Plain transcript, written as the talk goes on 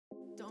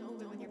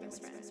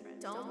best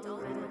friend. Don't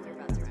move in with your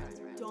best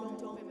friend.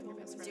 Don't move in with your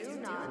best friend. Do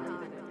not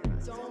move in with your best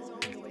friend.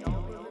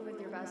 Don't move in with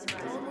your best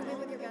friend. Don't move in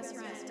with your best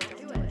friend. Don't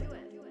do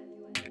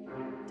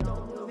it.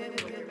 Don't move in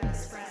with your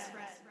best friend.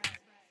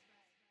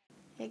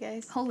 Hey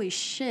guys. Holy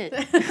shit.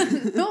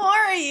 Who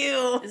are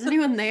you? Is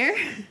anyone there?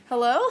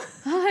 Hello?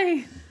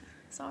 Hi.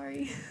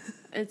 Sorry.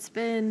 It's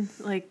been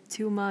like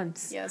 2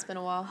 months. Yeah, it's been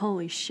a while.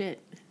 Holy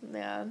shit.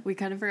 Yeah. We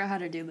kind of forgot how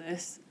to do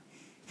this.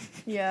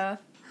 Yeah.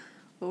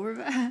 But we're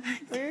back.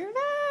 We're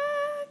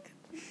back.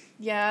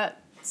 Yeah.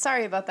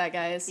 Sorry about that,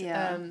 guys.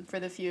 Yeah. For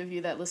the few of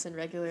you that listen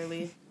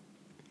regularly,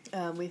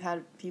 we've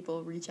had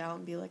people reach out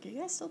and be like, "Are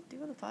you guys still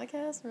doing the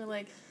podcast?" And we're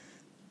like,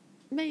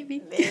 Maybe.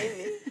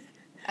 "Maybe."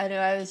 I know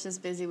I was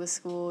just busy with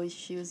school.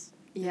 She was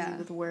busy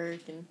with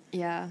work, and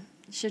Yeah.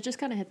 Shit just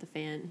kind of hit the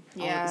fan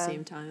all at the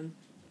same time.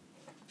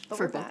 but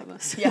for we're both back. of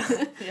us.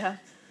 Yeah. Yeah.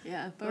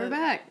 Yeah, but we're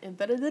back. And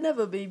better than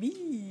ever, baby.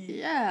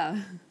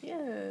 Yeah.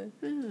 Yeah.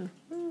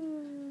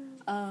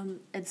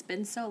 It's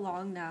been so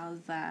long now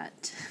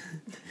that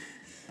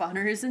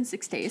Bonner is in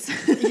 6 days.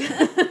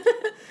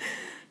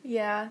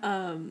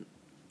 Yeah.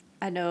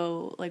 I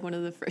know, like, one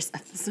of the first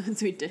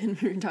episodes we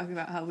did, we were talking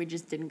about how we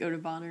just didn't go to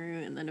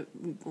Bonnaroo, and then,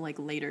 like,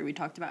 later we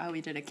talked about how we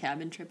did a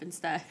cabin trip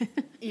instead.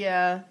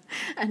 Yeah.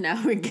 And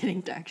now we're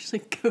getting to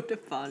actually go to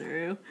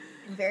Bonnaroo.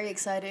 Very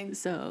exciting.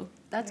 So,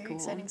 that's Very cool.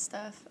 exciting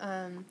stuff.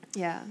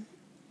 Yeah.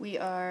 We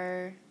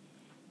are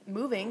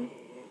moving.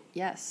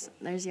 Yes,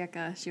 there's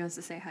Yeka. She wants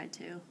to say hi,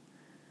 too.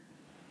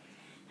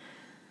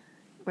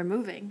 We're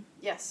moving.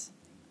 Yes.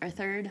 Our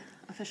third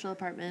official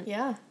apartment.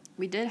 Yeah.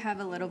 We did have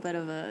a little bit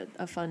of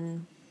a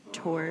fun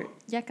tour.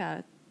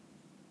 Yeka,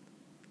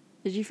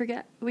 did you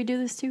forget we do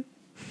this too?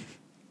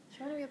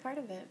 Just want to be a part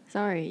of it.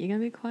 Sorry, you gotta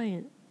be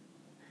quiet.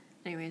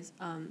 Anyways,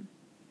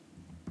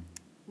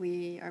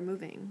 we are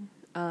moving.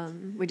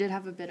 We did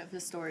have a bit of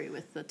a story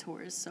with the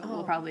tours, so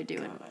we'll probably do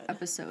an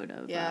episode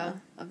of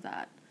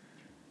that.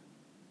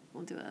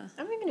 We'll do a...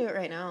 I mean, we can do it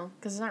right now,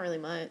 because it's not really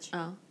much.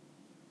 Oh.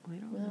 We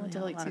don't We really went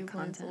have to, like, a lot of 2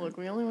 places. content. Look,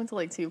 we only went to,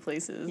 like, 2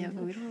 places. Yeah,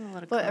 but we don't have a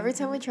lot of But content. every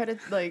time we try to,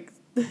 like,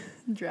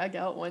 drag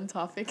out one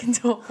topic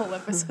into a whole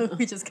episode,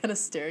 we just kind of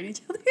stare at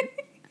each other.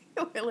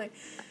 We're like,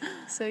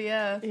 so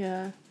yeah.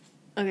 Yeah.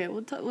 Okay,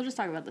 we'll just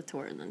talk about the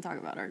tour and then talk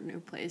about our new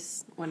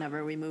place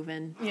whenever we move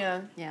in.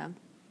 Yeah. Yeah.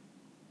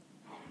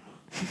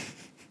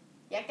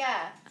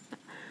 Yeka.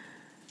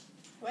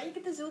 Why you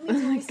get the Zoom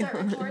when we start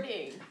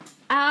recording?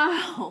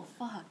 Ow!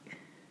 Fuck.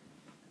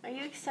 Are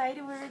you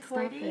excited we're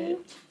recording?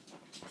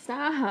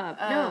 Stop.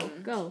 No,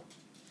 go.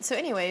 So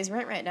anyways,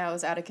 rent right now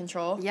is out of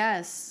control.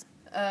 Yes.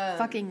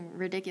 Fucking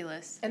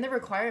ridiculous. And the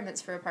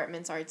requirements for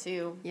apartments are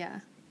too. Yeah.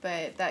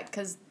 But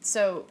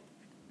so,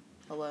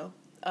 hello?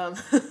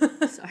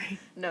 Sorry.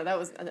 No, that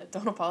was,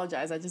 don't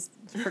apologize. I just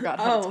forgot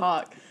how to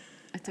talk.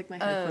 I took my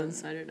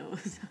headphones, so I don't know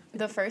what was happening.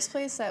 The first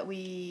place that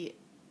we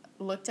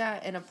looked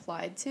at and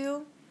applied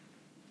to,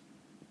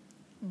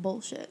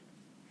 bullshit.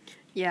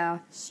 Yeah.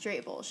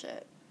 Straight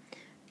bullshit.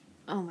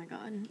 Oh my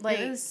god. Like,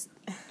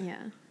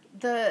 yeah.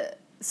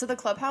 So the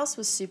clubhouse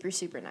was super,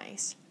 super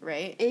nice,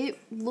 right? It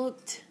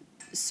looked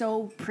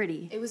so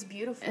pretty. It was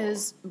beautiful. It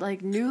was,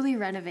 like, newly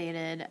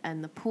renovated,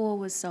 and the pool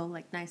was so,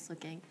 like, nice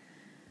looking.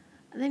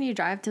 And then you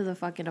drive to the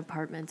fucking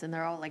apartments, and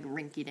they're all, like,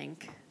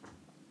 rinky-dink.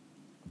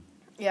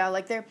 Yeah,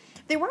 like,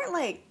 they weren't,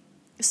 like,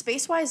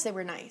 space-wise, they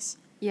were nice.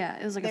 Yeah,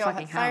 it was like they a all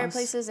fucking had house.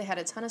 fireplaces, they had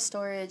a ton of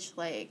storage,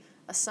 like,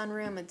 a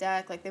sunroom, a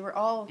deck, like, they were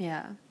all...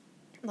 Yeah.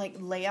 Like,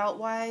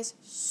 layout-wise,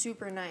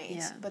 super nice.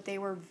 Yeah. But they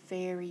were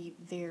very,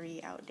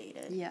 very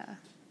outdated. Yeah.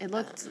 It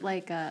looked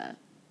like a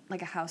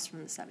house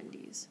from the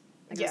 70s.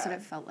 Like, that's what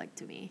it felt like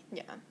to me.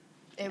 Yeah.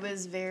 It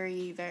was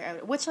very, very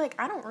outdated. Which, like,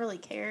 I don't really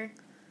care.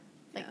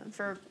 Like,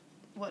 for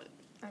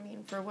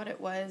what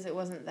it was, it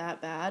wasn't that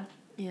bad.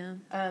 Yeah.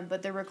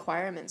 But the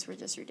requirements were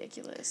just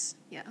ridiculous.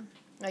 Yeah.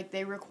 Like,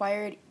 they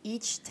required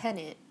each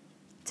tenant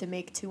to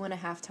make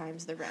 2.5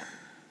 times the rent.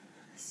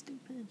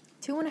 Stupid.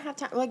 2.5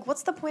 times. Like,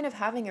 what's the point of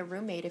having a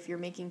roommate if you're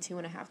making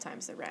 2.5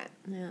 times the rent?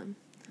 Yeah.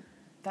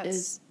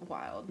 That's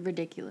wild.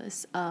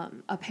 Ridiculous.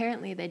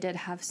 Apparently, they did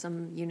have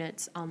some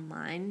units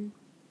online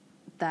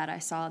that I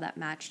saw that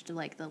matched,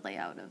 like, the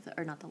layout of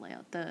or not the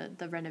layout,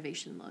 the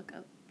renovation look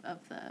of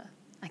the...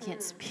 I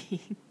can't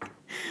speak.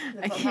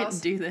 I can't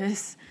do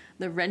this.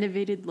 The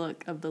renovated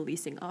look of the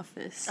leasing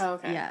office. Oh,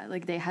 okay. Yeah,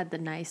 like, they had the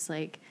nice,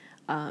 like...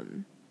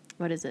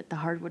 what is it? The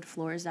hardwood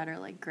floors that are,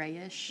 like,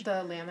 grayish.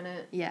 The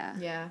laminate. Yeah.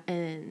 Yeah.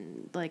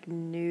 And, like,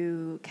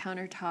 new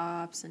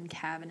countertops and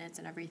cabinets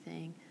and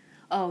everything.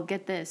 Oh,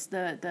 get this.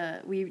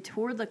 We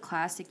toured the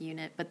classic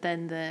unit, but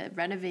then the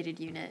renovated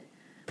unit,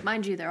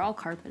 mind you, they're all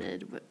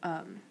carpeted,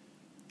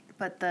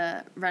 but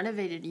the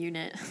renovated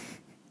unit,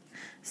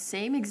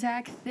 same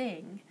exact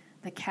thing.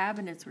 The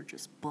cabinets were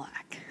just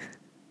black.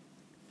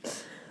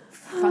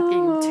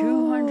 Fucking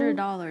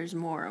 $200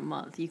 more a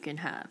month you can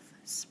have.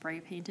 Spray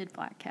painted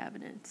black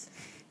cabinets.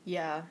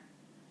 Yeah.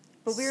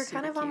 But we were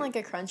Super kind of on, cute. like,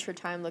 a crunch for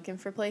time looking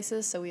for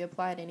places, so we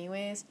applied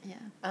anyways.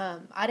 Yeah.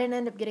 I didn't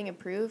end up getting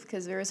approved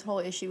because there was a whole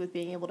issue with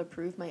being able to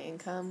prove my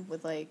income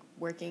with, like,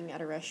 working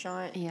at a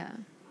restaurant. Yeah.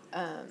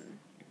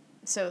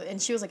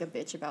 and she was like a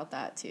bitch about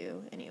that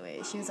too.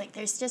 Anyway, she was like,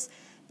 there's just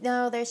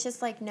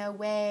like no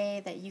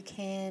way that you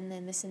can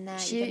and this and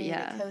that. You're gonna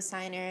need a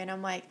cosigner, and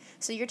I'm like,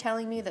 so you're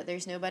telling me that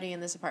there's nobody in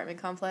this apartment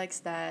complex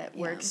that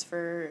works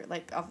for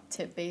like off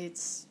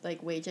tip-based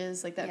like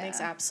wages? Like that makes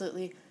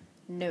absolutely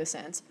no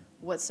sense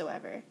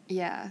whatsoever.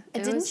 Yeah.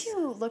 And didn't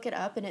you look it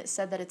up and it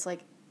said that it's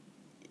like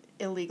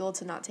illegal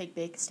to not take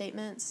bank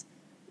statements?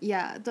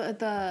 Yeah,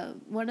 the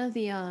one of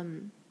the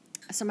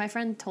so my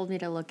friend told me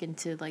to look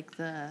into like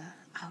the,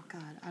 oh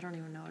god, I don't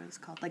even know what it was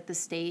called, like the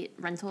state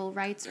rental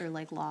rights or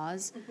like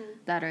laws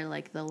that are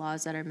like the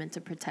laws that are meant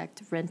to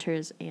protect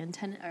renters and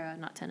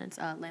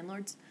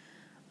landlords.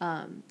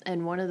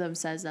 And one of them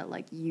says that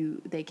like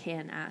they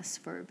can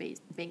ask for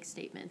bank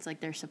statements, like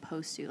they're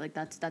supposed to, like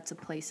that's a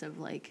place of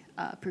like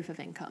proof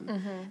of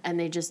income, and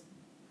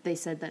they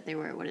said that they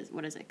were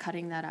what is it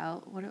cutting that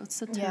out? What's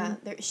the term?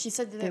 Yeah, she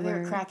said that they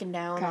were cracking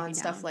down on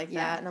stuff like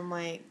that, and I'm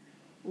like,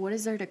 what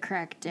is there to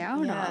crack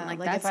down on?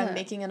 Like if I'm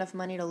making enough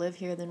money to live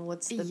here, then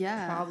what's the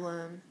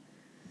problem?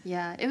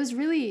 Yeah, it was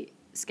really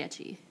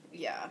sketchy.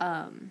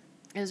 Yeah.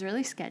 It was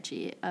really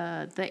sketchy.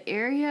 The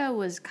area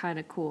was kind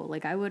of cool.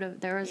 Like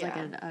there was like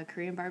a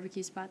Korean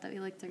barbecue spot that we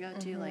like to go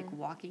to, like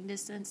walking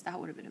distance. That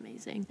would have been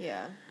amazing.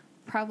 Yeah.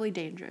 Probably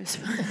dangerous,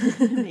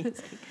 but amazing.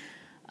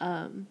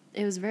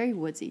 It was very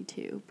woodsy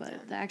too,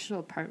 but the actual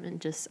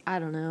apartment just, I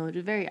don't know, it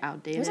was very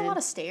outdated. There's a lot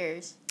of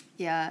stairs.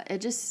 Yeah,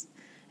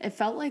 it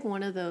felt like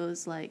one of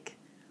those like,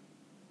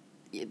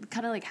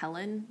 kind of like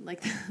Helen,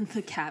 like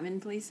the cabin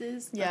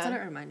places. That's what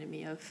it reminded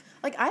me of.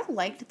 Like, I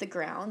liked the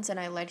grounds and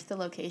I liked the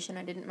location.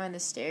 I didn't mind the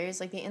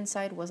stairs. Like, the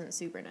inside wasn't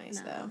super nice,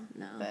 though.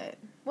 No. But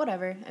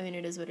whatever. I mean,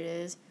 it is what it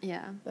is.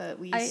 Yeah. But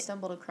we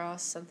stumbled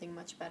across something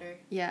much better.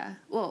 Yeah.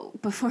 Well,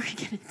 before we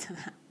get into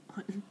that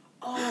one.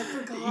 Oh, I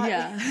forgot.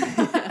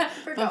 Yeah.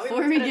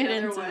 Before we get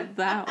into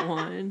that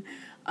one.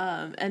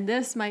 And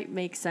this might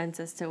make sense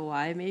as to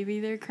why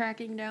maybe they're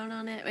cracking down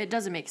on it. It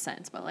doesn't make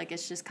sense, but like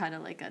it's just kind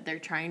of like they're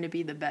trying to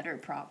be the better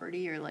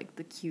property or like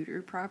the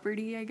cuter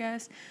property, I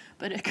guess.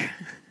 But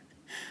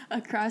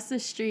across the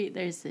street,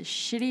 there's this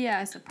shitty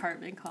ass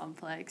apartment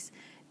complex,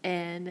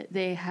 and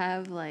they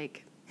have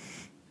like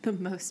the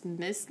most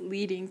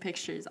misleading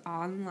pictures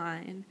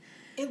online.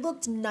 It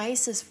looked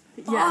nice as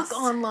fuck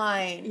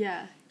online.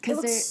 Yeah. It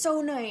looks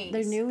so nice.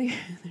 They're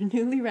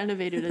newly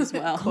renovated as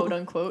well. Quote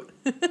unquote.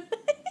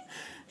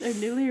 They're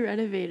newly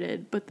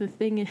renovated, but the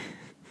thing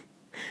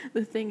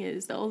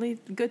is, the only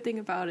good thing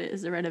about it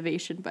is the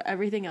renovation, but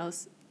everything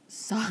else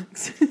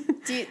sucks.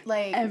 Dude,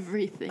 like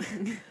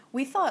everything.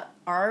 We thought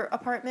our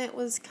apartment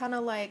was kind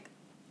of like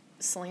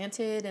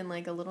slanted and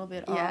like a little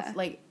bit off.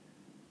 Like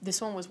this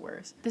one was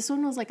worse. This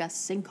one was like a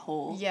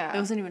sinkhole. Yeah. It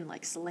wasn't even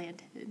like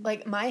slanted.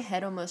 Like my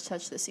head almost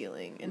touched the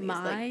ceiling in these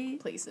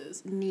like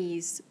places.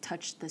 Knees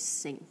touched the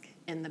sink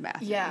in the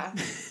bathroom. Yeah.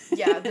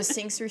 Yeah, the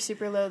sinks were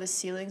super low, the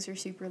ceilings were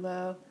super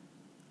low.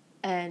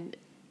 And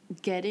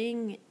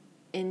getting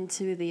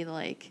into the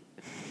like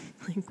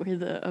where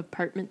the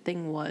apartment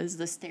thing was,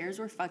 the stairs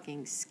were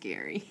fucking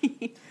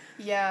scary.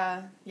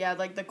 Yeah,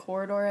 like the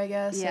corridor, I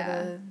guess. Yeah.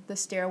 Or the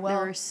stairwell.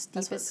 They were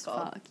steep as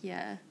fuck.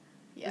 Yeah.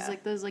 It was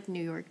like those like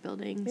New York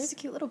buildings. There's a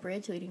cute little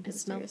bridge leading to the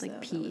stairs. It smelled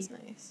like pee. That was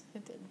nice.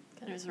 It did.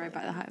 It was right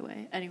by the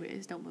highway.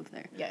 Anyways, don't move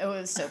there. Yeah, it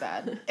was so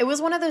bad. It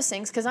was one of those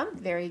things, because I'm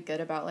very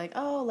good about like,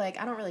 oh, like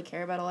I don't really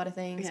care about a lot of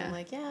things. Yeah. I'm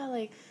like, yeah,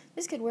 like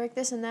this could work,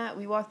 this and that.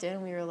 We walked in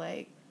and we were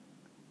like,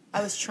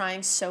 I was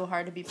trying so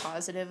hard to be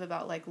positive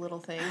about like little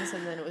things,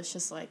 and then it was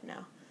just like, no.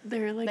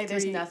 There were like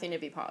there's nothing to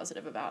be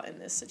positive about in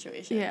this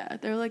situation. Yeah,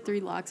 there were like 3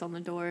 locks on the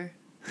door.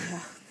 Yeah.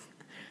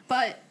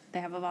 But they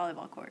have a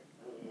volleyball court.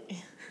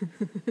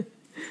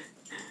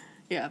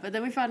 Yeah, but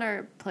then we found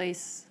our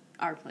place.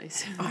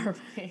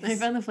 We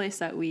found the place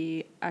that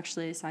we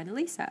actually signed a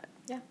lease at.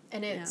 Yeah,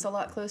 and it's a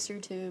lot closer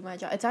to my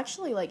job. It's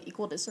actually like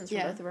equal distance for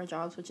both of our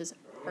jobs, which is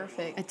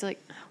perfect. It's like,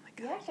 oh my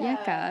gosh,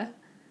 Yeka.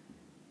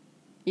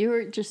 You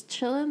were just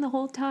chilling the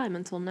whole time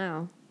until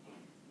now.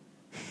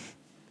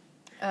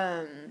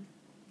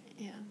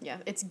 Yeah,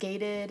 it's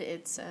gated.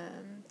 It's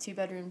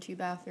 2-bedroom,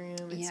 2-bathroom.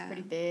 It's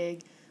pretty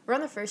big. We're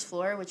on the first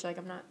floor, which like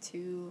I'm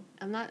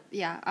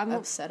I'm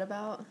upset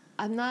about.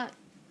 I'm not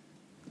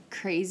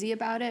crazy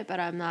about it, but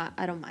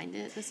I don't mind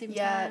it at the same time.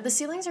 Yeah, the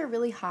ceilings are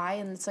really high,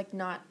 and it's like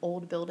not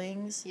old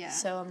buildings. Yeah.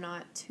 So I'm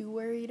not too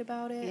worried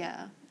about it.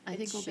 Yeah, I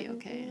think we'll be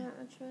okay.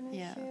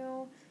 Yeah.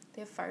 They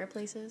have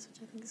fireplaces,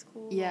 which I think is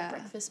cool. Yeah.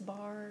 Breakfast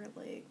bar,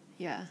 like.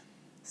 Yeah.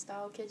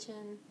 Style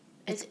kitchen.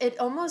 It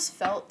almost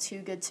felt too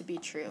good to be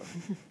true.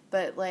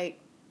 But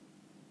like,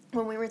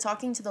 when we were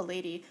talking to the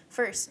lady,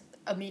 first,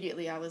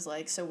 immediately I was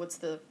like, so what's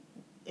the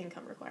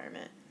income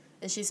requirement?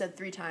 And she said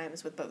 3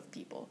 times with both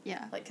people.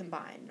 Yeah. Like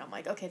combined. And I'm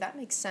like, okay, that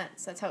makes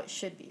sense. That's how it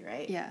should be,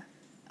 right? Yeah.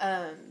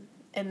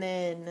 And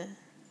then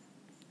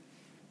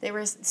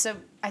so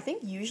I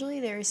think usually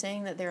they were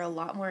saying that they're a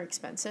lot more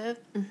expensive.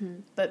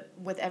 Mm-hmm. But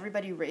with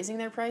everybody raising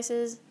their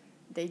prices,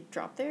 they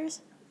dropped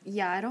theirs.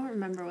 Yeah, I don't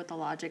remember what the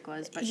logic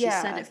was, but she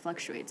said it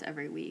fluctuates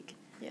every week.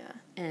 Yeah.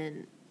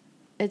 And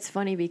It's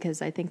funny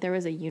because I think there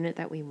was a unit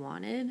that we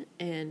wanted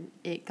and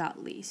it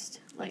got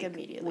leased Like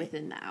immediately.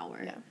 within the hour.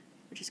 Yeah.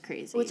 Which is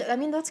crazy. Which, I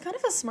mean, that's kind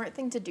of a smart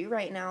thing to do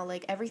right now.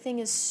 Like, everything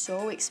is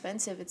so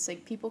expensive. It's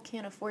like people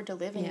can't afford to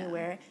live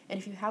anywhere. And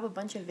if you have a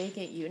bunch of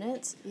vacant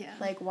units,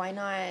 like, why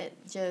not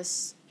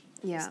just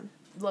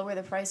lower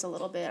the price a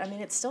little bit? I mean,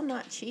 it's still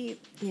not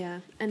cheap. Yeah.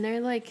 And they're,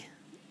 like,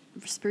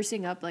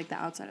 sprucing up, like, the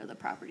outside of the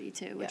property,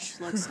 too, which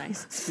looks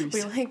nice.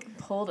 We, like,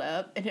 pulled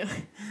up, and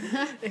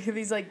it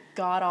these, like,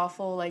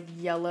 god-awful, like,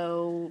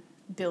 yellow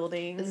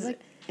buildings. It was,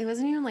 like, it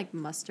wasn't even, like,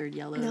 mustard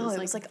yellow. No, it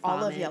was like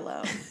olive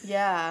yellow.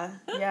 Yeah.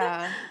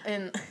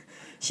 And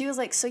she was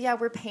like, so, yeah,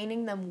 we're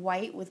painting them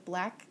white with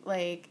black,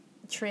 like,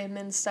 trim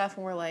and stuff.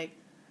 And we're like,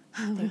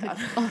 thank God.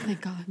 Oh,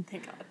 thank God.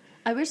 Thank God.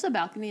 I wish the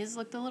balconies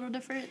looked a little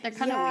different. They're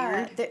kind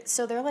of weird.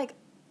 They're, like,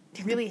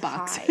 really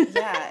box. high.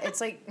 Yeah,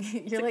 it's like,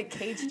 you're, like,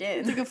 caged in.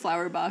 It's like a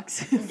flower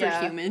box for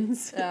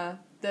humans. Yeah.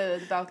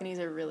 The balconies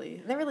are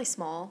they're really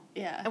small.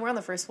 Yeah. And we're on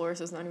the first floor,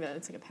 so it's not even,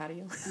 it's like a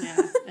patio. Yeah,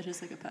 it's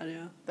just like a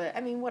patio. But,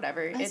 I mean,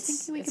 whatever. I was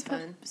thinking we could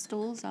fun. put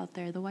stools out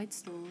there, the white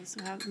stools.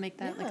 Make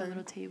that like a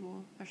little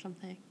table or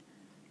something.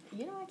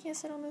 You know, I can't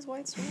sit on those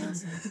white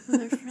stools.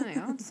 They're for the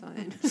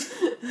outside.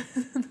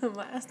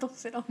 My ass don't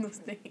sit on those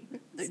things.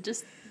 They're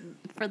just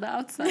for the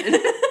outside.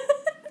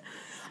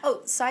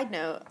 Oh, side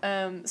note.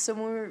 So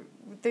when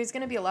there's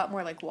going to be a lot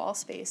more, like, wall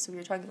space. So we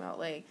were talking about,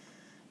 like,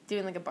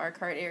 doing, like, a bar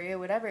cart area,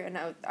 whatever. And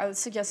I would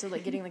suggest,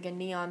 like, getting, like, a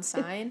neon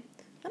sign.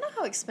 I don't know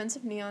how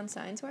expensive neon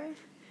signs were.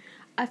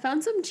 I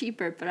found some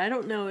cheaper, but I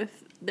don't know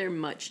if they're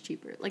much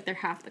cheaper. Like, they're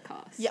half the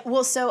cost. Yeah,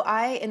 well, so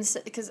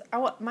because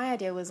my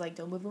idea was, like,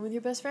 don't move in with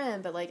your best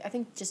friend. But, like, I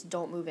think just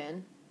don't move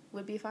in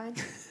would be fine.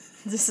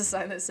 Just a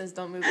sign that says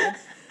don't move in.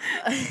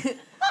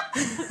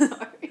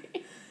 Sorry.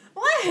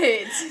 What?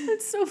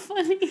 It's so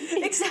funny.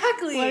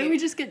 Exactly. Why don't we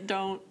just get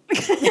don't?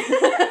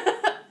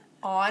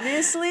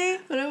 Honestly?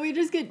 Why don't we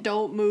just get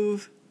don't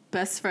move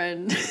best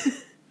friend?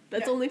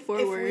 That's only 4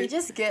 words. If we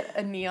just get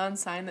a neon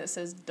sign that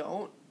says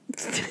don't,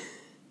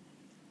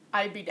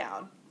 I'd be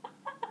down.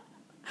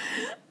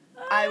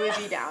 I would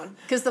be down.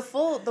 Because the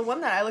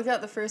one that I looked at,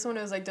 the first one,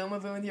 it was like, don't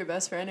move in with your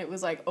best friend. It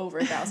was like over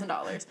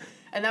 $1,000.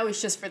 And that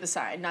was just for the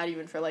sign, not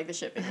even for like the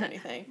shipping or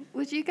anything.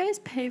 Would you guys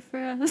pay for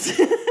us?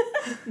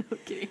 No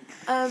kidding.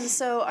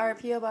 So our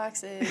P.O.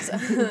 box is,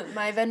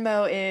 my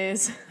Venmo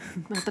is.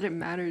 Not that it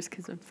matters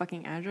because the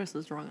fucking address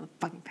was wrong on the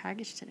fucking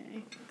package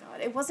today. Oh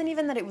God, it wasn't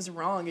even that it was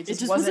wrong. It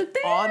just wasn't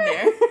there. On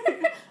there.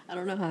 I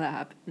don't know how that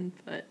happened,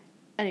 but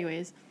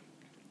anyways.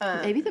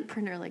 Maybe the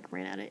printer like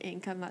ran out of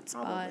ink on that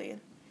spot. Probably.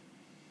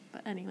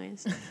 But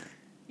anyways.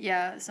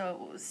 Yeah,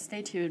 so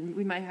stay tuned.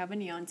 We might have a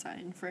neon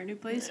sign for a new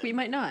place. We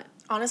might not.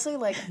 Honestly,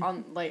 like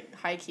on like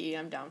high key,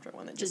 I'm down for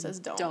one that just says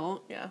don't.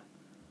 Don't. Yeah.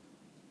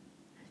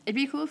 It'd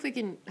be cool if we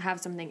can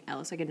have something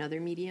else, like another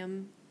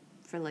medium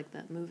for like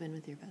the move in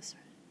with your best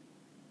friend.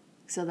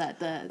 So that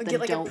the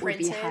like don't would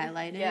be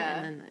highlighted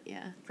and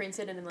then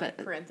printed and in like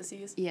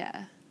parentheses.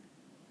 Yeah.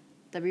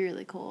 That'd be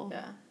really cool.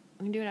 Yeah.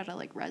 We can do it out of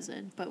like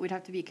resin, but we'd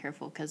have to be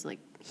careful because like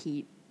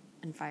heat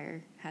and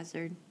fire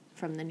hazard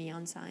from the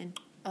neon sign.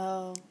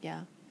 Oh.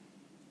 Yeah.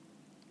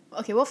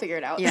 Okay, we'll figure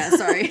it out. Yeah,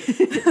 sorry.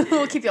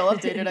 We'll keep y'all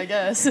updated, I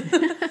guess.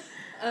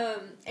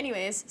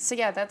 Anyways, so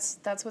yeah, that's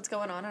what's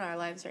going on in our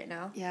lives right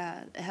now.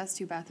 Yeah, it has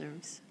 2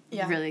 bathrooms.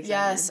 Yeah. Really excited.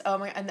 Yes. Oh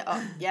my. And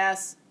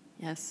yes.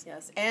 Yes.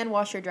 Yes. And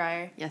washer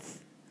dryer. Yes.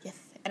 Yes.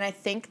 And I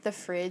think the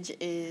fridge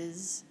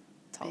is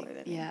taller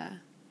than me. Yeah.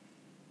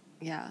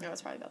 Yeah. No,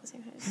 it's probably about the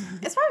same size.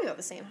 It's probably about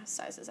the same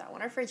size as that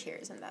one. Our fridge here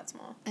isn't that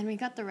small. And we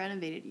got the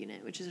renovated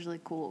unit, which is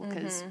really cool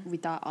because we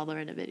thought all the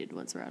renovated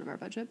ones were out of our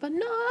budget, but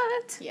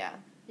not. Yeah.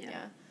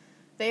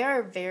 They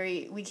are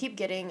we keep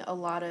getting a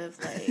lot of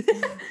like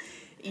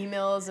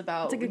emails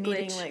about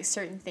needing like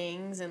certain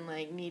things and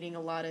like needing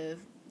a lot of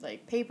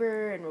like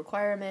paper and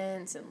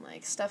requirements and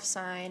like stuff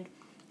signed.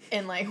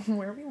 And, like,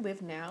 where we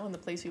live now and the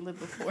place we lived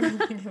before,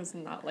 like, it was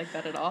not like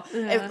that at all.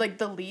 Yeah. Like,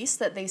 the lease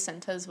that they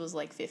sent us was,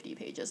 like, 50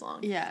 pages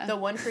long. Yeah. The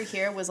one for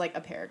here was, like,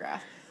 a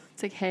paragraph.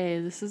 It's like, hey,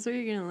 this is where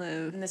you're going to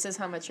live. And this is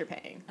how much you're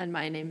paying. And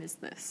my name is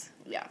this.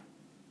 Yeah.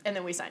 And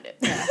then we signed it.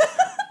 Yeah.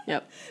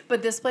 Yep.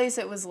 But this place,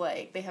 it was,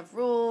 like, they have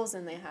rules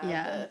and they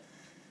have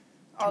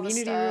all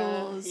community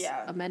the stuff.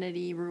 rules,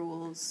 amenity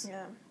rules.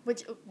 Yeah.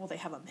 They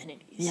have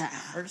amenities. Yeah.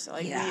 First,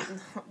 like,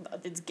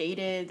 it's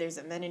gated, there's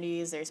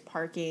amenities, there's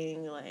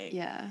parking, like.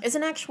 Yeah. It's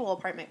an actual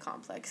apartment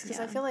complex. Because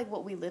I feel like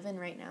what we live in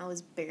right now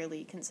is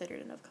barely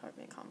considered an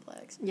apartment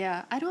complex.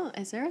 Yeah.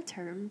 is there a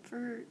term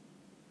for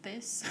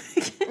this?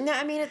 No,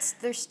 I mean,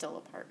 there's still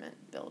apartment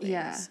buildings.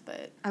 Yeah.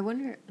 But. I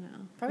wonder, no.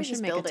 Probably we should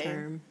just make building. a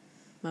term.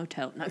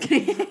 Motel. Not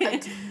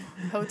kidding.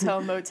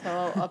 Hotel,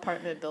 motel,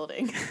 apartment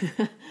building.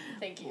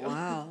 Thank you.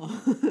 Wow.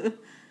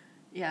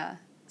 Yeah.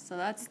 So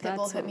that's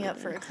Pitbull hit me up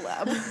for a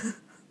collab.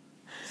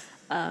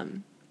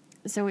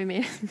 So we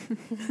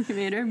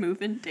made our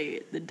move-in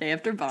date the day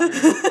after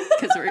Bonners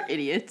because we're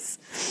idiots.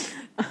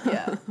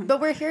 Yeah.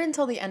 But we're here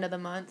until the end of the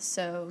month,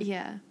 so.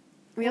 Yeah.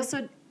 We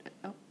also.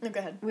 No, go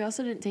ahead. We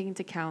also didn't take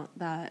into account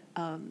that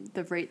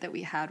the rate that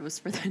we had was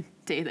for the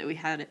day that we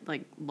had it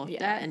like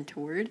looked at and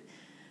toured.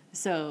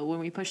 So when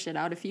we pushed it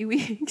out a few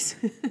weeks,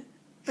 it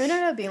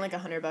ended up being like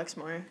 $100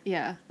 more.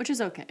 Yeah, which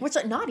is okay. Which,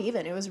 like, not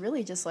even. It was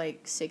really just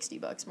like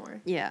 $60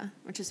 more. Yeah,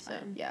 which is So,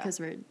 fine. yeah. Because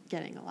we're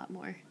getting a lot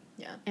more.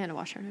 Yeah. And a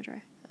washer and a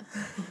dryer.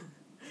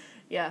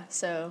 Yeah,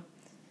 so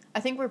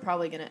I think we're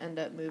probably going to end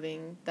up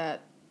moving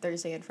that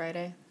Thursday and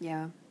Friday.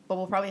 Yeah. But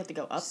we'll probably have to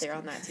go up there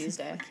on that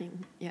Tuesday.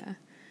 Yeah.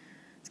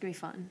 It's going to be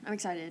fun. I'm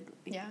excited.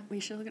 Yeah. We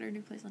should look at our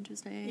new place on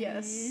Tuesday.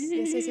 Yes.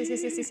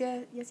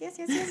 Yes.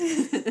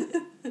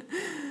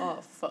 Oh,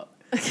 fuck.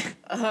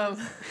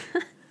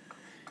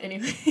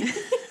 Anyway.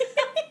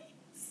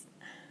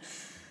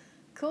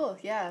 Cool,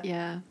 yeah.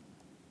 Yeah.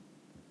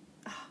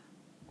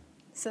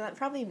 So that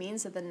probably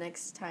means that the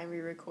next time we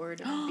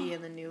record, it'll be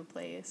in the new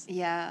place.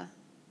 Yeah.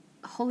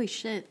 Holy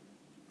shit.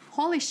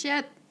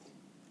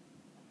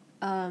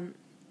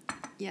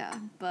 Yeah,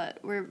 but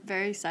we're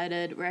very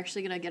excited. We're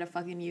actually going to get a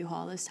fucking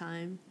U-Haul this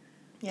time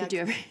to do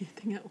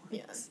everything at once.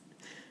 Yes.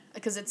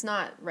 Because it's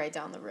not right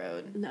down the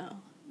road. No.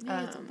 We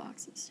need some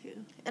boxes,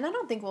 too. And I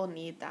don't think we'll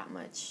need that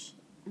much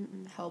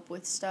help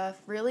with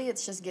stuff. Really,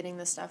 it's just getting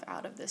the stuff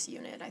out of this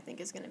unit, I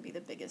think, is going to be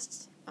the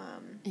biggest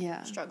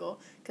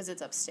struggle, because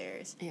it's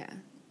upstairs. Yeah.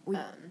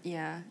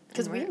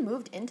 Because we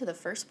moved into the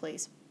first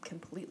place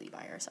completely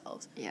by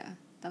ourselves. Yeah,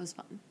 that was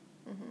fun.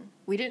 Mm-hmm.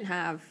 We didn't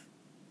have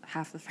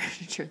half the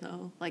furniture,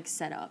 though, like,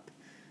 set up.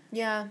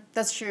 Yeah,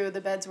 that's true.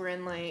 The beds were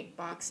in, like,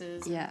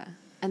 boxes. Yeah.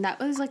 And that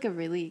was, like, a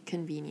really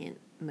convenient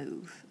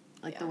move.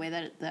 Like, the way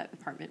that that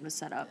apartment was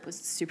set up was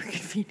super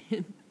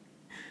convenient.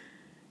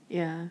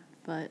 Yeah,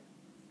 but...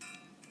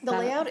 The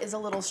layout is a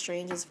little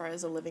strange as far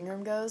as the living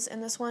room goes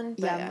in this one,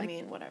 but I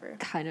mean, whatever.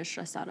 Kind of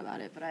stressed out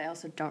about it, but I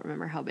also don't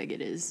remember how big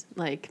it is,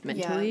 like,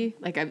 mentally.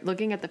 Yeah. Like, I'm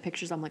looking at the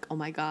pictures, I'm like, oh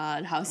my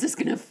god, how's this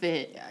gonna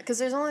fit? Yeah, because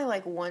there's only,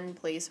 like, one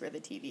place where the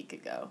TV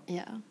could go.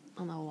 Yeah,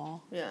 on the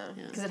wall. Yeah,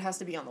 because it has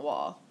to be on the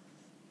wall.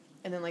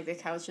 And then, like, the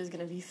couch is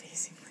gonna be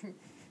facing, like,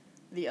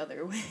 the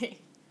other way.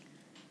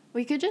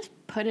 We could just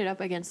put it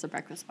up against the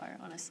breakfast bar,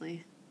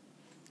 honestly.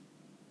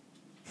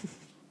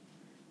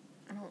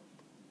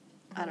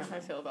 I don't know how I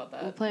feel about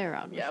that. We'll play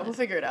around with it. We'll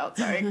figure it out,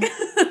 sorry.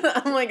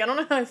 I'm like, I don't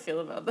know how I feel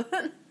about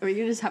that. Or you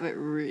can just have it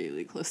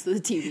really close to the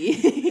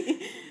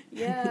TV.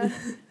 Yeah.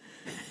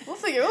 We'll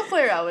play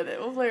around with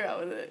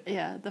it.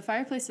 Yeah, the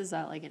fireplace is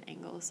at, like, an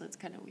angle, so it's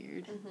kind of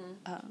weird.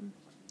 Mm-hmm.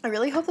 I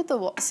really hope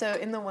that so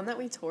in the one that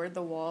we toured,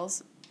 the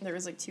walls, there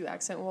was, like, 2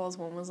 accent walls.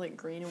 One was, like,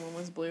 green and one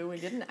was blue. We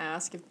didn't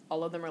ask if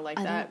all of them are like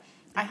that.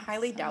 I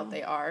highly doubt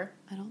they are.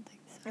 I don't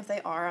think so. If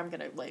they are, I'm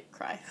gonna, like,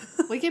 cry.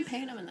 We can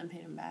paint them and then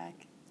paint them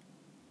back.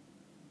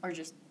 Or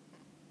just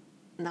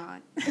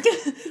not.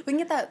 We can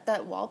get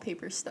that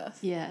wallpaper stuff.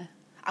 Yeah.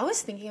 I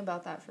was thinking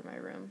about that for my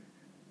room.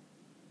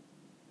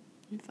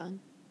 It'd be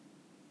fun.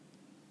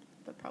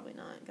 But probably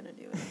not gonna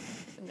do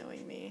it,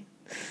 knowing me.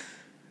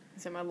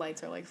 So my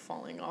lights are, like,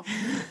 falling off.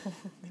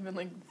 They've been,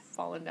 like,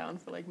 falling down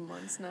for, like,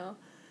 months now.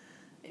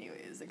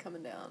 Anyways, they're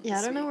coming down. Yeah,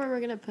 I don't know where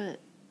we're gonna put...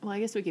 Well, I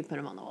guess we could put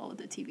them on the wall with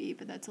the TV,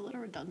 but that's a little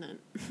redundant.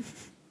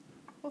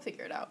 We'll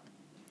figure it out.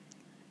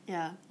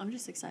 Yeah, I'm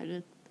just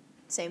excited.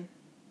 Same.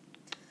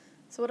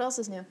 So what else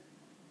is new?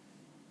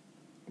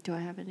 Do I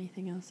have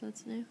anything else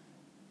that's new?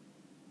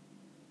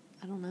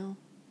 I don't know.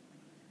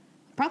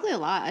 Probably a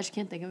lot. I just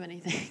can't think of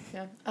anything.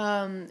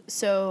 Yeah.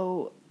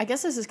 So I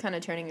guess this is kind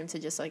of turning into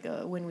just like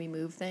a when we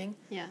move thing.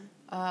 Yeah.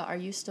 Are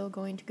you still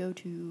going to go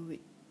to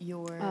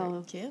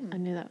your gym? I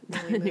knew that.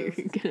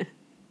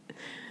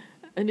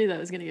 I knew that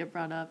was gonna get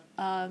brought up.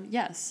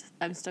 Yes,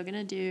 I'm still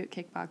gonna do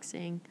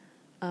kickboxing.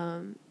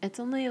 It's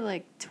only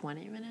like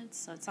 20 minutes,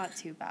 so it's not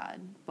too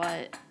bad.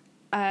 But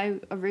I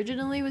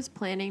originally was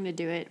planning to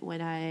do it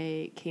when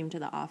I came to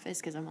the office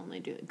because I'm only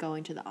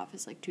going to the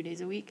office like 2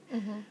 days a week.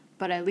 Mm-hmm.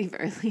 But I leave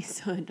early,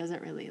 so it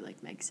doesn't really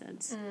like make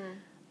sense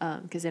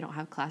because they don't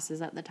have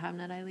classes at the time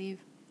that I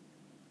leave.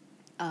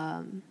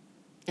 And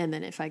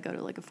then if I go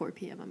to like a 4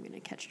 p.m., I'm gonna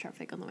catch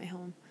traffic on the way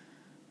home.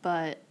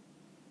 But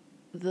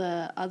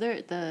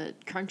the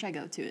crunch I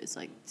go to is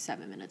like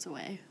 7 minutes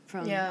away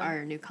from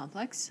our new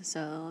complex,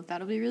 so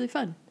that'll be really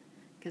fun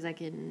because I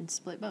can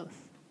split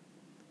both.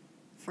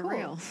 For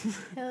real.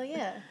 Hell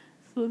yeah.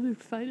 So I'm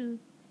excited.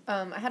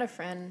 I had a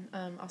friend,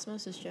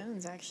 Osmosis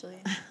Jones, actually.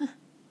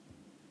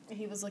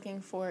 He was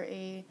looking for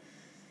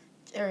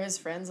his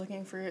friend's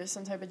looking for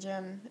some type of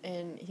gym,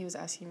 and he was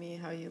asking me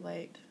how you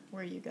liked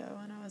where you go,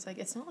 and I was like,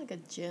 it's not like a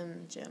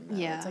gym, though.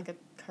 Yeah. It's like a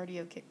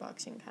cardio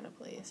kickboxing kind of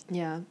place.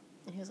 Yeah. And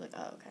he was like,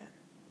 oh, okay.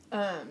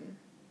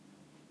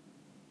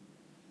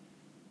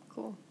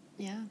 Cool.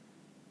 Yeah.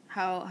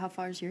 How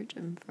far is your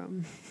gym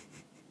from?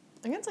 I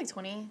think it's like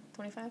 20,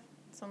 25.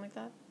 Something like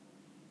that.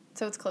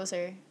 So it's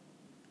closer.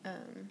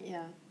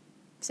 Yeah.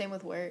 Same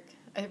with work.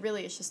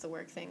 It's just the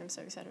work thing. I'm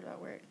so excited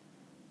about work.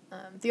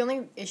 The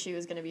only issue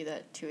is going to be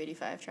that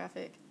 285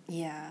 traffic.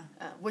 Yeah.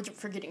 Which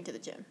for getting to the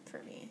gym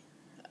for me.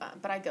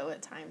 But I go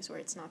at times where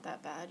it's not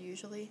that bad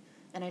usually.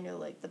 And I know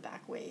like the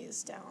back way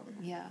is down.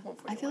 Yeah.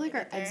 I feel like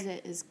our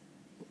exit is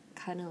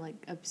kind of like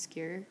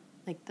obscure.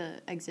 Like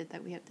the exit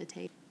that we have to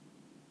take.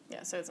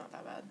 Yeah, so it's not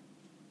that bad.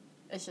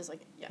 It's just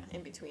like,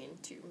 in between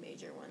 2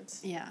 major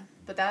ones. Yeah.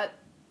 But that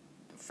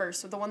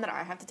the one that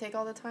I have to take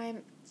all the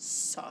time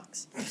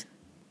sucks.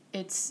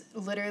 It's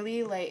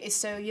literally like,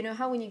 so you know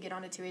how when you get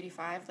onto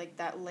 285, like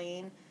that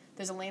lane,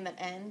 there's a lane that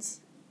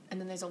ends, and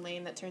then there's a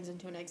lane that turns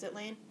into an exit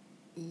lane?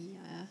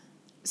 Yeah.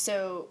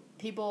 So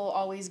people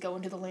always go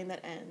into the lane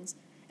that ends,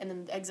 and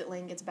then the exit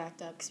lane gets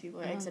backed up because people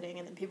are exiting,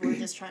 and then people are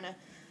just trying to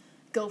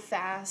go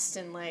fast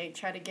and, like,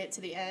 try to get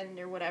to the end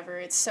or whatever.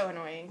 It's so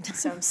annoying.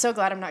 So I'm so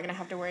glad I'm not going to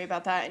have to worry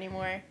about that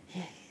anymore.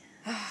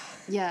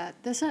 Yeah,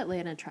 this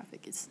Atlanta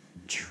traffic is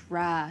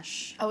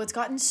trash. Oh, it's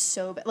gotten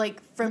so bad.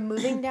 Like, from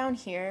moving down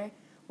here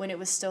when it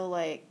was still,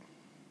 like,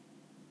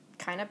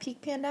 kind of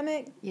peak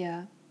pandemic.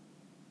 Yeah.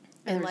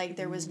 And, like,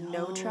 there was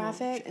no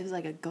traffic. It was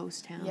like a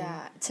ghost town.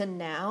 Yeah. To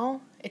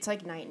now, it's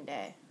like night and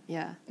day.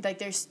 Yeah. Like,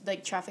 there's,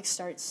 like, traffic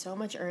starts so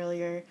much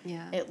earlier.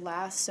 Yeah. It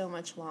lasts so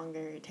much longer.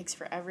 It takes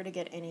forever to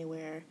get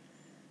anywhere.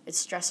 It's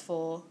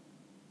stressful.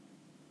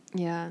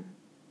 Yeah.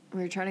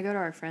 We were trying to go to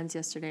our friends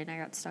yesterday, and I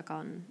got stuck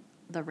on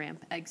the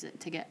ramp exit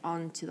to get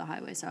onto the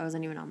highway, so I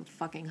wasn't even on the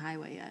fucking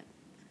highway yet.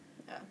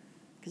 Yeah.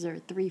 Because there were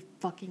 3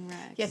 fucking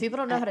wrecks. Yeah, people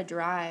don't know how to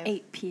drive.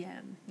 8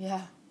 p.m.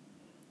 Yeah.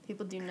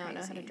 People do not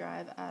know how to Crazy.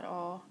 drive at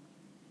all.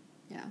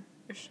 Yeah.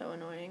 They're so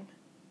annoying.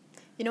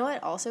 You know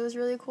what also is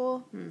really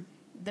cool?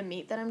 The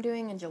meet that I'm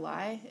doing in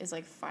July is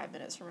like 5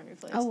 minutes from our new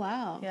place. Oh,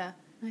 wow. Yeah.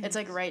 Nice. It's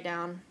like right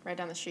down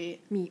the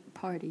street. Meat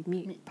party. No.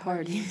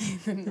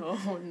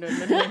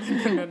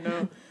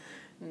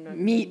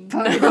 Meat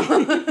party.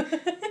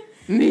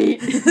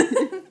 Meat.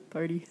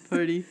 Party.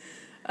 Party.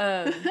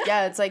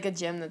 Yeah, it's like a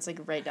gym that's like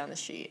right down the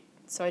street.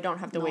 So I don't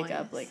have to wake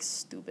up Nice. like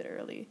stupid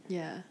early.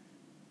 Yeah.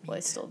 Well, I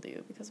still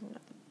do because I'm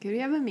not. Could we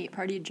have a meat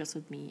party just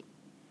with meat?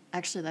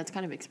 Actually, that's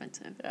kind of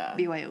expensive. Yeah.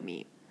 BYO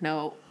meat.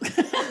 No.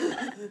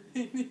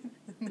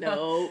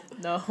 No.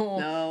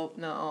 No.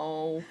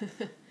 No.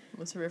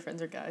 Most of our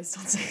friends are guys.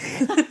 Don't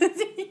say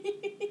that.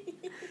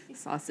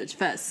 Sausage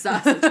fest.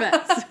 Sausage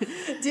fest.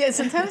 Yeah,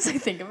 sometimes I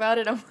think about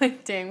it. I'm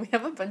like, dang, we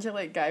have a bunch of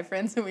like guy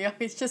friends, and we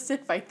always just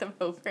invite them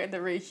over in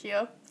the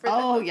ratio.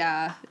 Oh,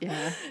 yeah.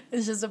 Yeah.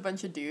 It's just a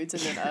bunch of dudes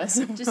and then us.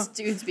 Just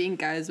dudes being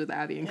guys with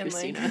Abby and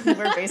Christina. Like,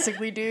 we're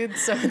basically dudes,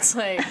 so it's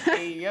like,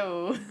 hey,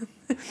 yo.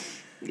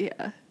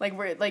 Yeah. Like,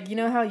 we're, like, you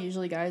know how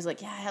usually guys,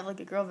 like, yeah, I have, like,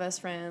 a girl best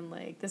friend,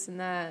 like, this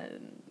and that,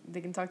 and they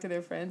can talk to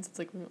their friends. It's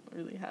like, we don't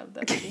really have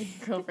that many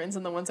girlfriends,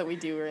 and the ones that we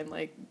do are in,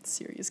 like,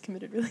 serious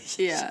committed relationships.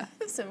 Yeah.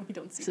 So we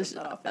don't see It's them just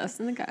that often. us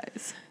and the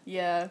guys.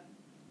 Yeah.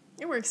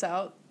 It works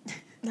out,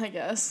 I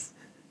guess.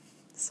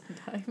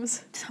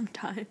 Sometimes.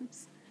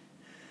 Sometimes.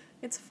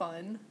 It's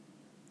fun.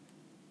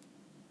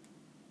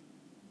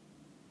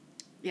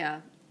 Yeah.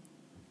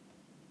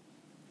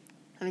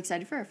 I'm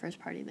excited for our first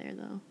party there,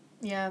 though.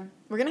 Yeah.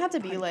 We're gonna have to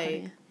be, like,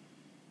 Party.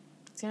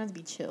 it's gonna have to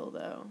be chill,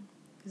 though,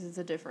 because it's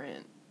a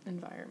different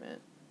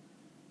environment.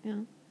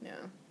 Yeah. Yeah.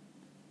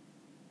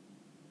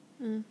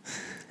 Mm.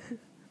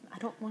 I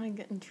don't want to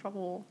get in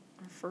trouble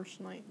our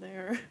first night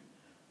there.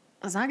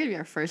 It's not gonna be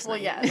our first Well,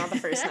 night. yeah, not the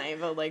first night,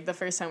 but, like, the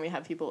first time we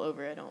have people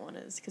over, I don't want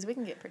to, because we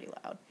can get pretty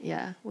loud.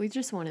 Yeah, we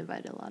just won't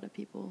invite a lot of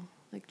people.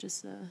 Like,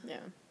 just, Yeah.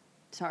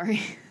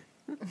 sorry.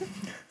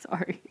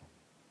 Sorry.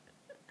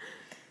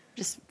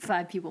 Just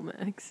 5 people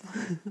max.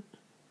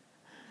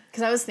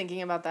 Because I was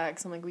thinking about that,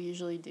 because I'm like, we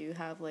usually do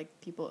have, like,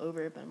 people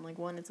over, but I'm like,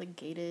 1, it's, like,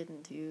 gated,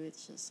 and 2,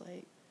 it's just,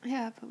 like...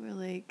 Yeah, but we're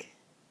like...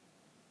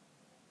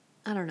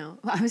 I don't know.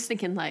 I was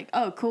thinking, like,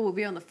 oh, cool, we'll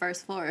be on the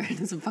first floor. It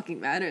doesn't fucking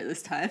matter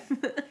this time.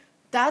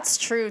 That's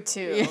true,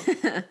 too.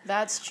 Yeah.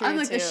 That's true, I'm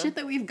like, too. the shit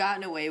that we've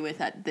gotten away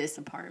with at this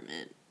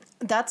apartment.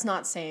 That's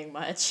not saying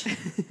much.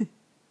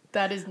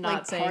 That is not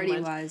like, saying much.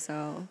 party-wise,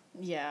 though.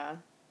 Yeah.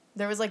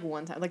 There was, like,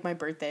 one time, like, my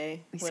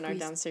birthday, We when our squeezed-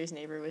 downstairs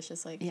neighbor was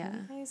just like, Yeah.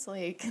 hey, guys,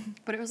 like,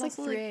 But it was it's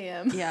like also 3 like...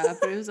 a.m. Yeah,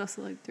 but it was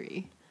also like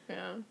 3.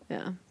 Yeah.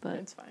 Yeah, but...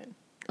 It's fine.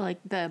 Like,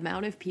 the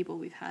amount of people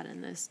we've had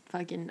in this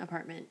fucking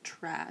apartment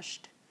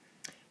trashed.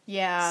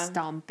 Yeah.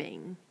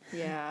 Stomping.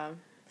 Yeah.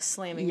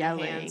 Slamming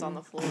Yelling. their hands on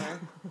the floor.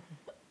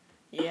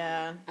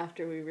 Yeah.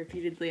 After we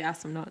repeatedly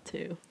asked them not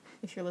to.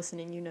 If you're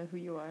listening, you know who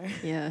you are.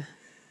 Yeah.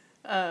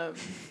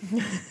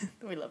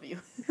 We love you.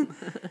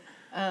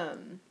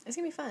 It's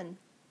gonna be fun.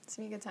 It's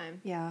gonna be a good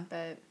time. Yeah.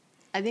 But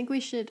I think we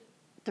should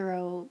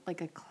throw,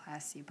 like, a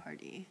classy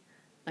party.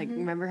 Like, Mm-hmm.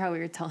 remember how we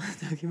were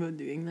talking about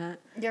doing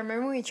that? yeah,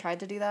 remember when we tried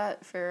to do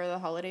that for the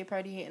holiday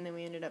party, and then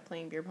we ended up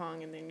playing beer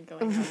pong and then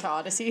going out to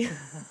Odyssey.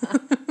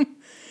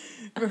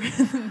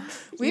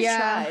 We've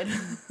tried.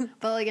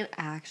 But, like, an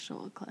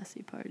actual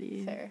classy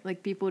party. Fair.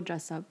 Like, people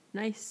dress up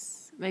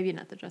nice. Maybe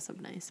not to dress up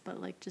nice, but,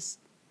 like, just...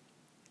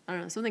 I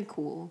don't know, something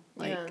cool.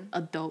 Like, Yeah.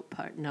 adult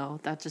part. No,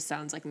 that just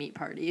sounds like meat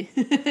party.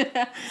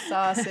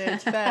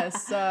 Sausage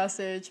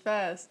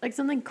fest. Like,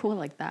 something cool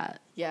like that.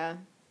 Yeah.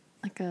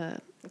 Like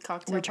a...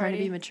 Cocktail We're trying to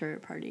be party. mature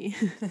party.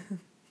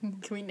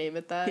 Can we name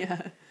it that?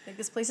 Yeah. Like,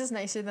 this place is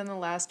nicer than the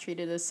last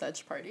treated as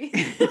such party.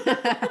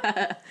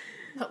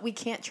 But we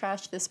can't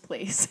trash this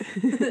place.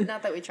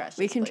 Not that we trash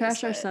We this can place,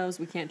 trash but- ourselves.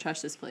 We can't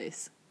trash this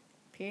place.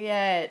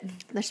 Period.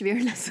 That should be our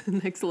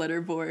next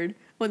letter board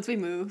once we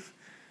move.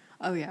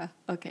 Oh, yeah.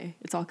 Okay.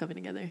 It's all coming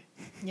together.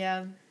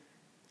 Yeah.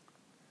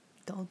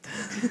 Don't.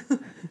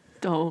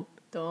 Don't.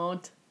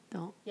 Don't.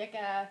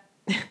 Yucca.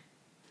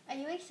 Are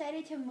you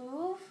excited to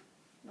move?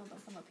 No,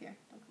 don't come up here.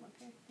 Don't come up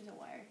here. There's a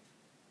wire.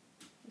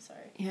 I'm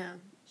sorry. Yeah.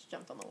 Just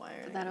jumped on the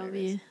wire. That'll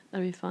be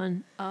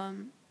fun.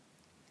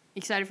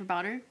 Excited for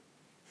Bonner?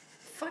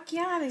 Fuck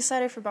yeah, I'm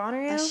excited for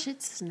Bonner. That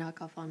shit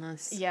snuck up on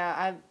us.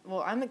 Yeah,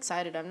 I'm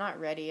excited. I'm not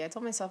ready. I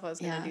told myself I was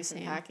gonna do some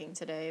same. packing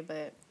today,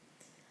 but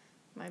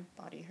my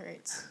body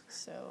hurts.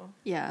 So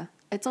Yeah,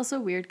 it's also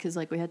weird because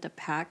like we had to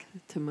pack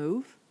to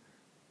move,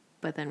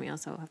 but then we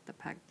also have to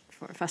pack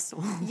for a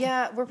festival.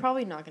 yeah, we're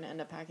probably not gonna end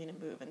up packing and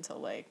move until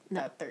like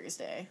that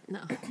Thursday.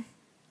 No.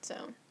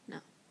 So No.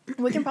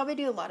 We can probably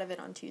do a lot of it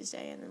on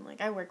Tuesday, and then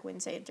like I work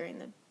Wednesday during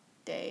the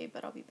day,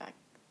 but I'll be back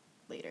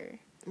later.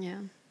 Yeah.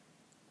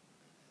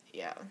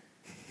 Yeah.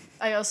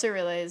 I also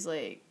realized,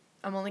 like,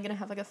 I'm only going to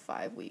have, like, a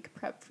 5-week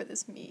prep for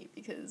this meet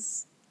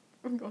because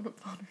we're going to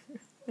Bonner.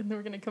 And then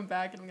we're going to come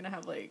back and I'm going to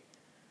have, like,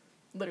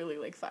 literally,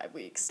 like, 5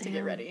 weeks to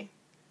get ready.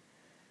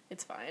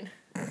 It's fine.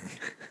 I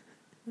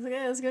was like,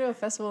 hey, let's go to a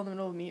festival in the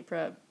middle of meet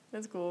prep.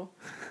 That's cool.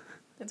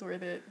 It's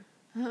worth it.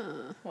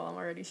 While I'm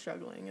already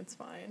struggling, it's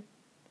fine.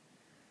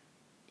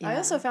 Yeah. I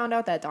also found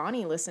out that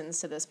Donnie listens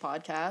to this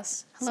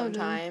podcast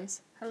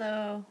sometimes.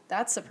 Hello.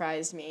 That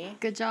surprised me.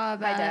 Good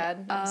job. Hi,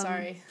 Dad. I'm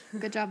sorry.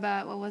 Good job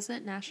at, what was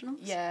it, Nationals?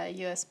 Yeah,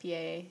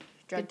 USPA,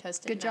 drug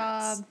testing. Good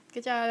job.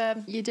 Good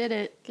job. You did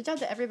it. Good job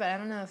to everybody. I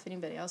don't know if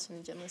anybody else from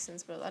the gym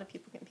listens, but a lot of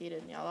people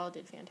competed, and y'all all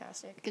did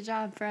fantastic. Good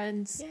job,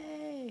 friends.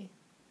 Yay.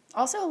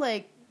 Also,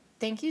 like,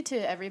 thank you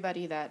to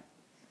everybody that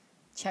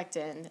checked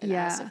in and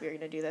asked if we were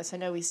going to do this. I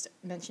know we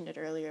mentioned it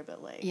earlier,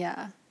 but, like,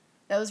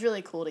 that was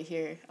really cool to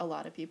hear a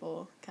lot of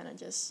people kind of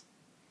just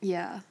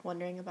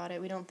wondering about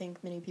it. We don't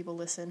think many people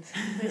listen,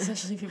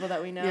 especially people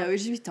that we know. Yeah, we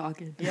just be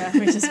talking. Yeah,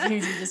 we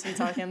just be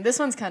talking. This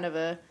one's kind of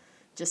a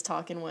just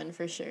talking one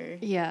for sure.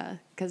 Yeah,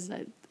 because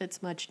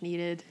it's much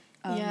needed.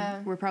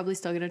 We're probably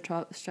still going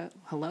to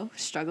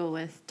struggle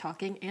with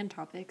talking and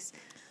topics.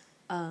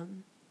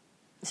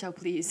 So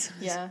please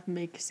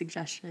make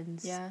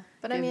suggestions. Yeah,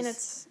 but I mean,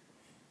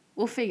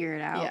 we'll figure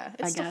it out. Yeah,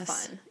 it's still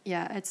fun.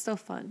 Yeah, it's still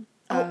fun.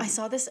 Oh, I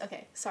saw this.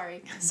 Okay,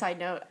 sorry. Side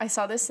note. I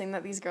saw this thing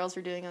that these girls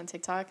were doing on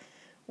TikTok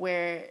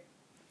where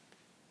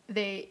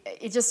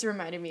it just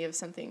reminded me of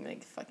something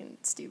like fucking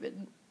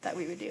stupid that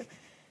we would do.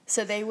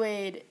 So they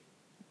would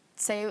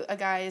say a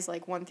guy is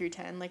like 1 through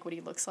 10, like what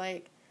he looks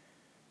like,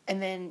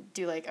 and then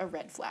do like a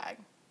red flag.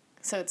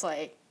 So it's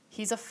like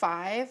he's a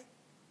 5,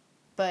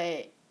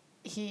 but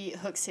he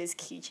hooks his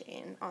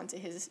keychain onto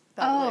his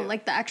belt loop.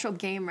 Like the actual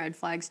game red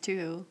flags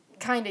too.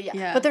 Kind of,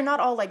 yeah. But they're not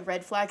all, like,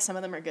 red flags. Some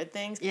of them are good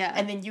things. Yeah.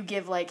 And then you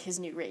give, like, his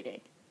new rating.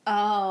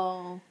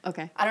 Oh,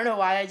 okay. I don't know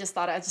why. I just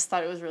thought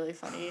it was really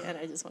funny, and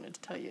I just wanted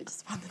to tell you. It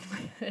just popped into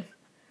my head.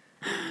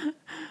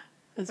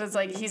 So it's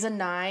like, he's a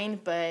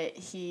 9, but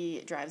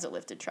he drives a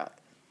lifted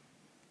truck.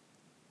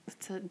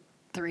 It's a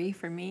 3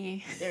 for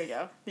me. There we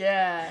go.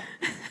 Yeah.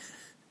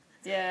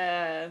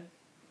 Yeah.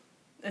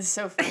 It's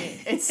so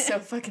funny. It's so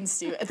fucking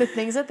stupid. The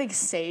things that they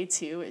say,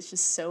 too, it's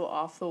just so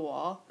off the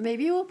wall.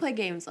 Maybe we'll play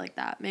games like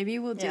that. Maybe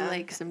we'll do,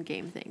 like, some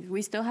game things.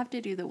 We still have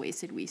to do the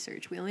wasted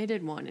research. We only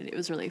did one, and it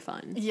was really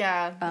fun.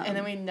 Yeah, and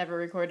then we never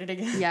recorded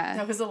again. Yeah.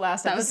 That was the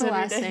last episode. That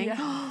was the last thing.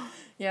 Yeah.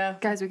 Yeah.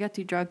 Guys, we got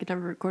too drunk and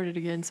never recorded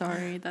again.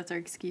 Sorry. That's our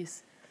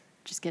excuse.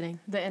 Just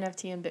kidding. The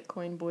NFT and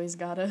Bitcoin boys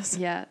got us.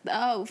 Yeah.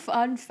 Oh,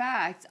 fun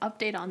fact.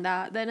 Update on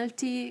that. The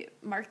NFT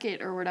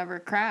market or whatever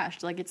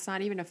crashed. Like, it's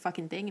not even a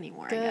fucking thing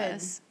anymore, I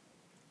guess.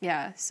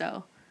 Yeah,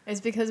 so.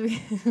 It's because we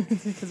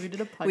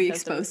did a podcast. We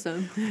exposed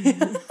them.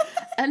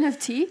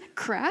 NFT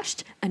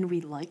crashed and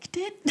we liked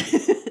it.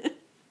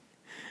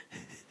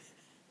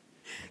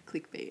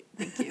 Clickbait.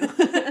 Thank you.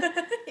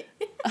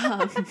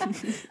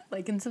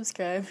 Like and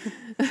subscribe.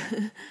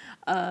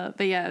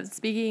 But yeah,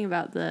 speaking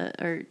about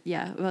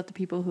about the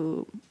people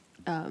who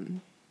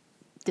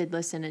did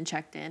listen and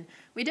checked in.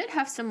 We did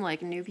have some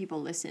like new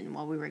people listen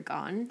while we were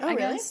gone. Oh, I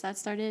really? guess that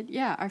started.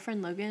 Yeah, our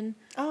friend Logan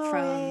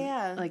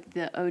from like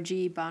the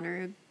OG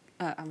Bonnaroo.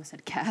 I almost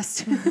said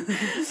cast.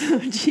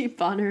 OG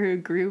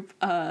Bonnaroo group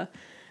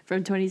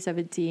from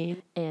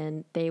 2017,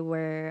 and they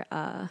were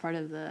part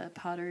of the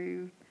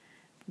Potteroo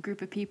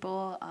group of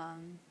people.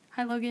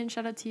 Hi Logan,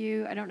 shout out to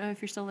you. I don't know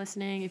if you're still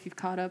listening, if you've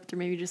caught up, or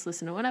maybe just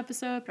listened to one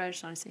episode, but I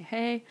just want to say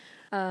hey.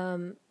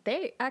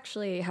 They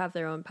actually have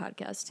their own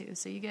podcast too,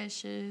 so you guys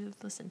should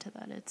listen to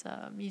that. It's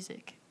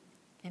music,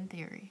 in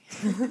theory.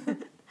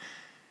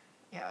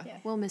 Yeah.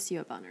 We'll miss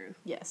you at Bonnaroo.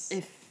 Yes.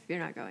 If you're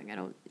not going, I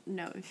don't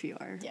know if you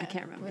are. Yeah, I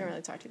can't remember. We don't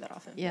really talk to you that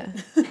often. Yeah.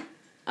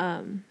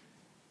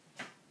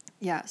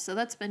 Yeah, so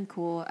that's been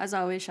cool. As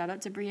always, shout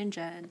out to Bree and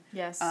Jen.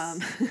 Yes.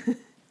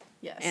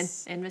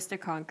 Yes. And Mr.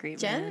 Concrete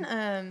Jen,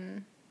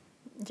 Man.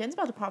 Jen's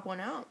about to pop one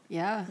out.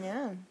 Yeah.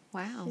 Yeah.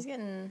 Wow.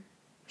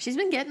 She's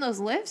been getting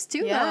those lifts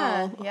too,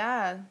 though.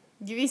 Yeah.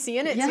 You be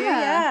seeing it too?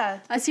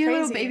 Yeah. I see a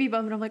little baby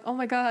bump and I'm like, oh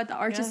my God, the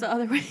arch is the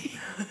other way.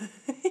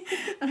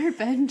 On her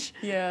bench.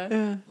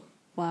 Yeah.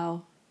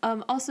 Wow.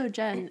 Also,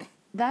 Jen,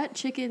 that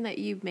chicken that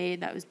you made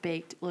that was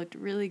baked looked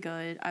really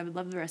good. I would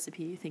love the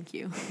recipe. Thank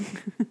you.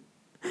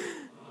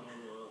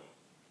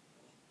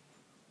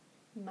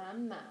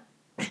 Mama.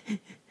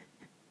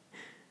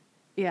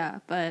 Yeah,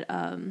 but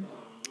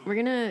we're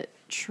gonna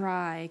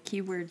try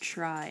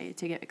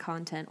to get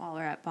content while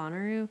we're at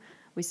Bonnaroo.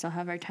 We still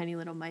have our tiny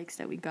little mics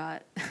that we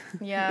got.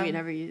 Yeah. that we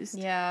never used.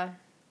 Yeah.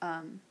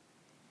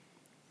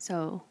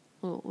 So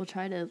we'll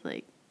try to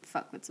like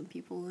fuck with some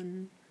people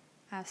and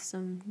ask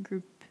some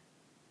group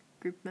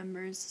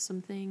members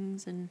some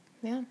things and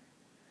yeah.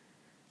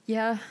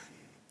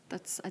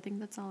 I think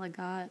that's all I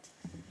got.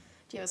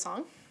 Do you have a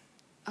song?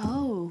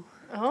 Oh.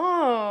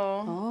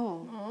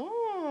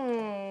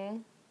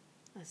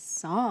 A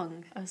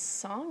song. A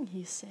song,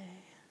 you say?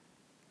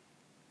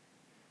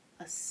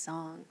 A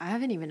song. I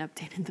haven't even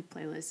updated the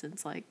playlist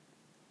since like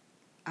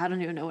I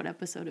don't even know what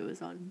episode it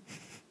was on.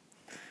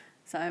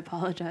 So I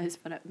apologize,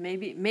 but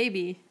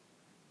maybe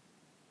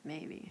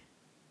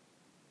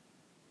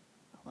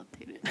I'll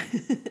update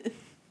it.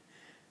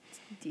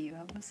 Do you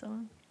have a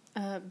song?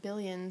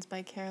 Billions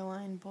by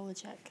Caroline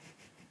Polachek.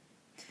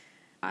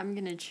 I'm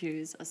going to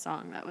choose a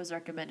song that was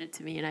recommended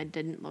to me and I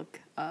didn't look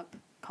up,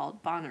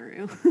 called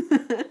Bonnaroo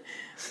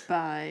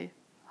by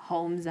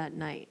Homes at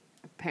Night.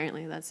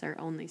 Apparently that's their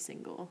only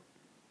single.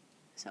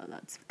 So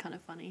that's kind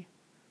of funny.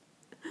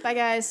 Bye,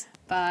 guys.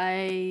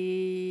 Bye.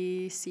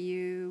 See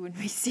you when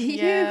we see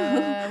you.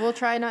 Yeah, we'll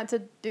try not to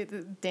do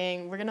the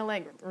dang. We're going to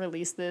like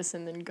release this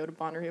and then go to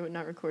Bonnaroo and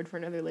not record for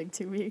another like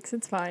 2 weeks.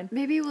 It's fine.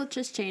 Maybe we'll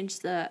just change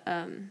the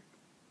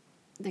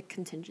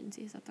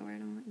contingency, is that the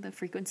word? The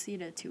frequency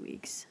to 2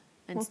 weeks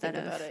instead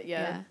we'll think about it,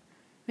 yeah.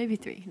 Maybe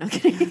 3. No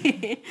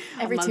kidding.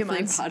 Every 2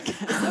 months.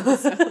 Podcast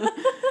episode.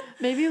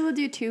 Maybe we'll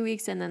do 2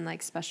 weeks and then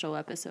like special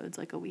episodes,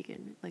 like a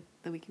weekend, like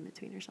the week in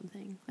between or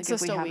something. Like so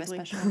if we still have weekly.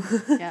 a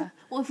special. Yeah.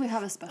 Well, if we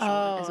have a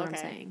special, is what I'm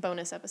saying.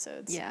 Bonus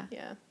episodes. Yeah.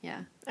 Yeah.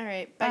 Yeah. All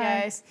right. Bye, Bye.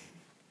 guys.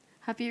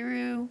 Happy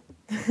Roo.